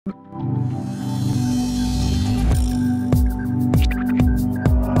What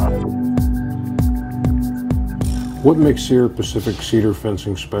makes Sierra Pacific cedar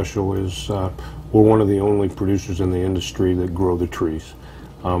fencing special is we're one of the only producers in the industry that grow the trees.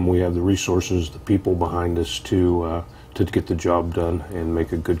 We have the resources, the people behind us to get the job done and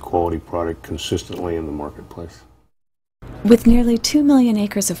make a good quality product consistently in the marketplace. With nearly 2 million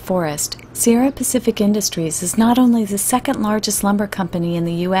acres of forest, Sierra Pacific Industries is not only the second largest lumber company in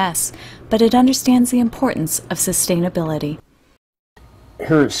the U.S., but it understands the importance of sustainability.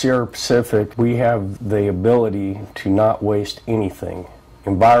 Here at Sierra Pacific, we have the ability to not waste anything.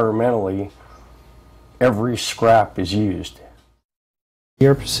 Environmentally, every scrap is used.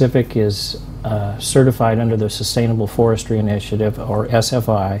 Sierra Pacific is certified under the Sustainable Forestry Initiative, or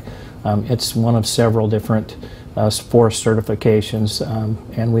SFI. It's one of several different forest certifications,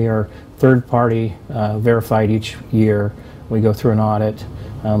 and we are third-party verified each year. We go through an audit,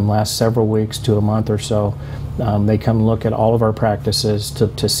 lasts several weeks to a month or so. They come look at all of our practices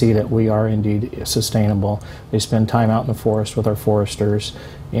to see that we are indeed sustainable. They spend time out in the forest with our foresters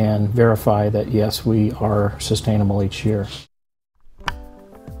and verify that yes, we are sustainable each year.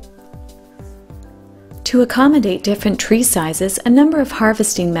 To accommodate different tree sizes, a number of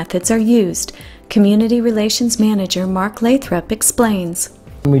harvesting methods are used. Community Relations Manager Mark Lathrop explains.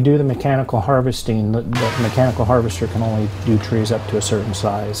 When we do the mechanical harvesting, the mechanical harvester can only do trees up to a certain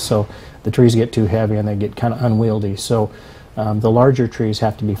size. So the trees get too heavy and they get kind of unwieldy. So the larger trees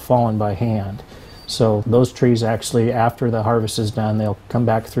have to be fallen by hand. So those trees actually, after the harvest is done, they'll come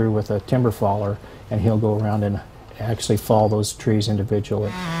back through with a timber faller and he'll go around and actually fall those trees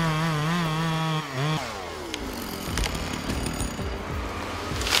individually.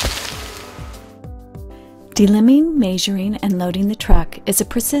 Delimbing, measuring, and loading the truck is a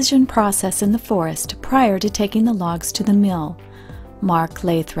precision process in the forest prior to taking the logs to the mill. Mark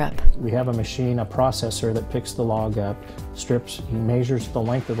Lathrop. We have a machine, a processor that picks the log up, he measures the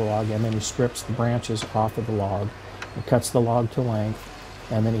length of the log, and then he strips the branches off of the log. He cuts the log to length,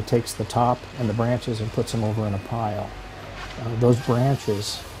 and then he takes the top and the branches and puts them over in a pile. Those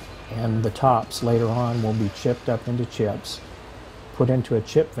branches and the tops later on will be chipped up into chips, put into a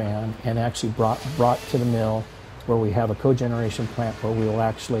chip van, and actually brought to the mill, where we have a cogeneration plant where we will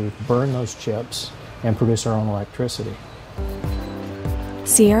actually burn those chips and produce our own electricity.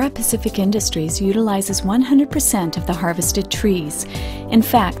 Sierra Pacific Industries utilizes 100% of the harvested trees. In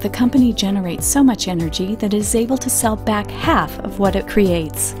fact, the company generates so much energy that it is able to sell back half of what it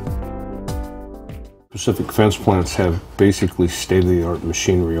creates. Pacific fence plants have basically state-of-the-art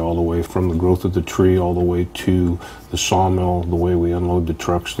machinery all the way from the growth of the tree all the way to the sawmill, the way we unload the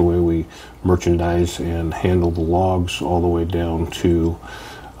trucks, the way we merchandise and handle the logs, all the way down to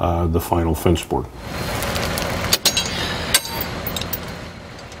the final fence board.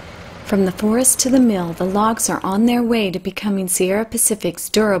 From the forest to the mill, the logs are on their way to becoming Sierra Pacific's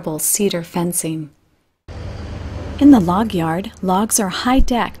durable cedar fencing. In the log yard, logs are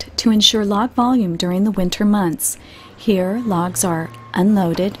high-decked to ensure log volume during the winter months. Here, logs are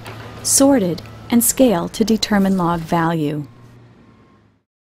unloaded, sorted, and scaled to determine log value.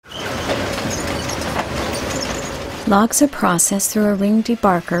 Logs are processed through a ring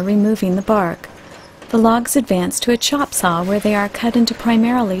debarker, removing the bark. The logs advance to a chop saw where they are cut into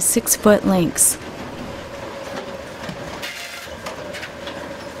primarily 6-foot lengths.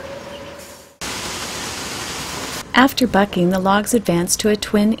 After bucking, the logs advance to a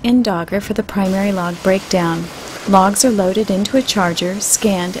twin end dogger for the primary log breakdown. Logs are loaded into a charger,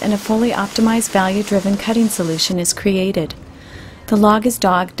 scanned, and a fully optimized value-driven cutting solution is created. The log is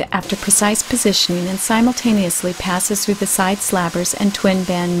dogged after precise positioning and simultaneously passes through the side slabbers and twin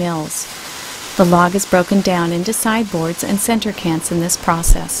band mills. The log is broken down into sideboards and center cants in this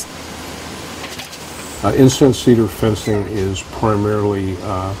process. Incense-cedar fencing is primarily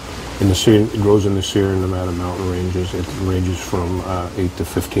it grows in the Sierra and Nevada mountain ranges. It ranges from 8 to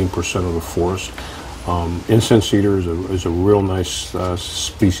 15% of the forest. Incense-cedar is a real nice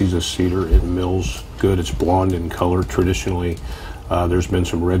species of cedar. It mills good. It's blonde in color. Traditionally, there's been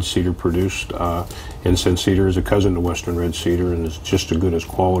some red cedar produced. Incense-cedar is a cousin to western red cedar and is just as good as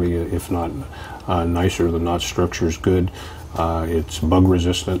quality, if not nicer. The knot structure is good. It's bug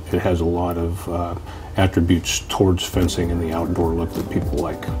resistant. It has a lot of attributes towards fencing and the outdoor look that people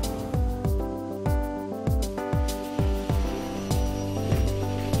like.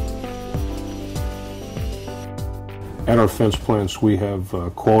 At our fence plants, we have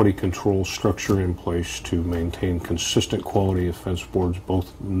quality control structure in place to maintain consistent quality of fence boards,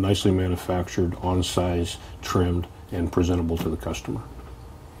 both nicely manufactured, on size, trimmed, and presentable to the customer.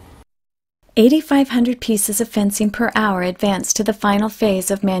 8,500 pieces of fencing per hour advance to the final phase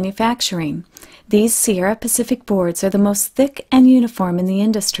of manufacturing. These Sierra Pacific boards are the most thick and uniform in the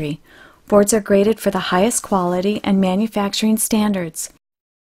industry. Boards are graded for the highest quality and manufacturing standards.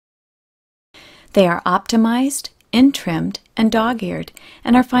 They are optimized, in-trimmed, and dog-eared,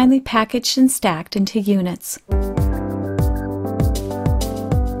 and are finally packaged and stacked into units.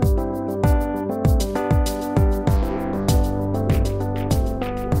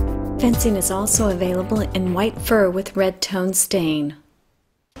 Fencing is also available in white fur with red tone stain.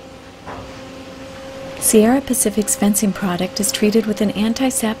 Sierra Pacific's fencing product is treated with an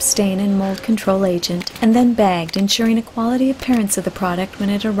anti-sap stain and mold control agent and then bagged, ensuring a quality appearance of the product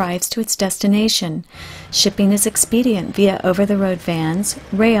when it arrives to its destination. Shipping is expedient via over-the-road vans,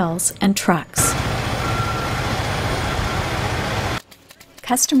 rails, and trucks.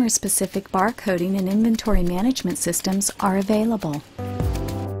 Customer-specific barcoding and inventory management systems are available.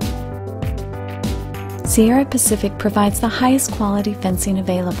 Sierra Pacific provides the highest quality fencing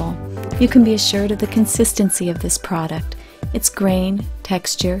available. You can be assured of the consistency of this product, its grain,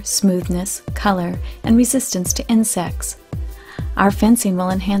 texture, smoothness, color, and resistance to insects. Our fencing will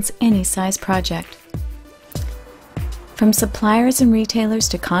enhance any size project. From suppliers and retailers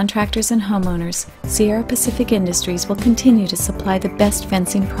to contractors and homeowners, Sierra Pacific Industries will continue to supply the best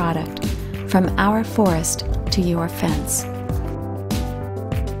fencing product, from our forest to your fence.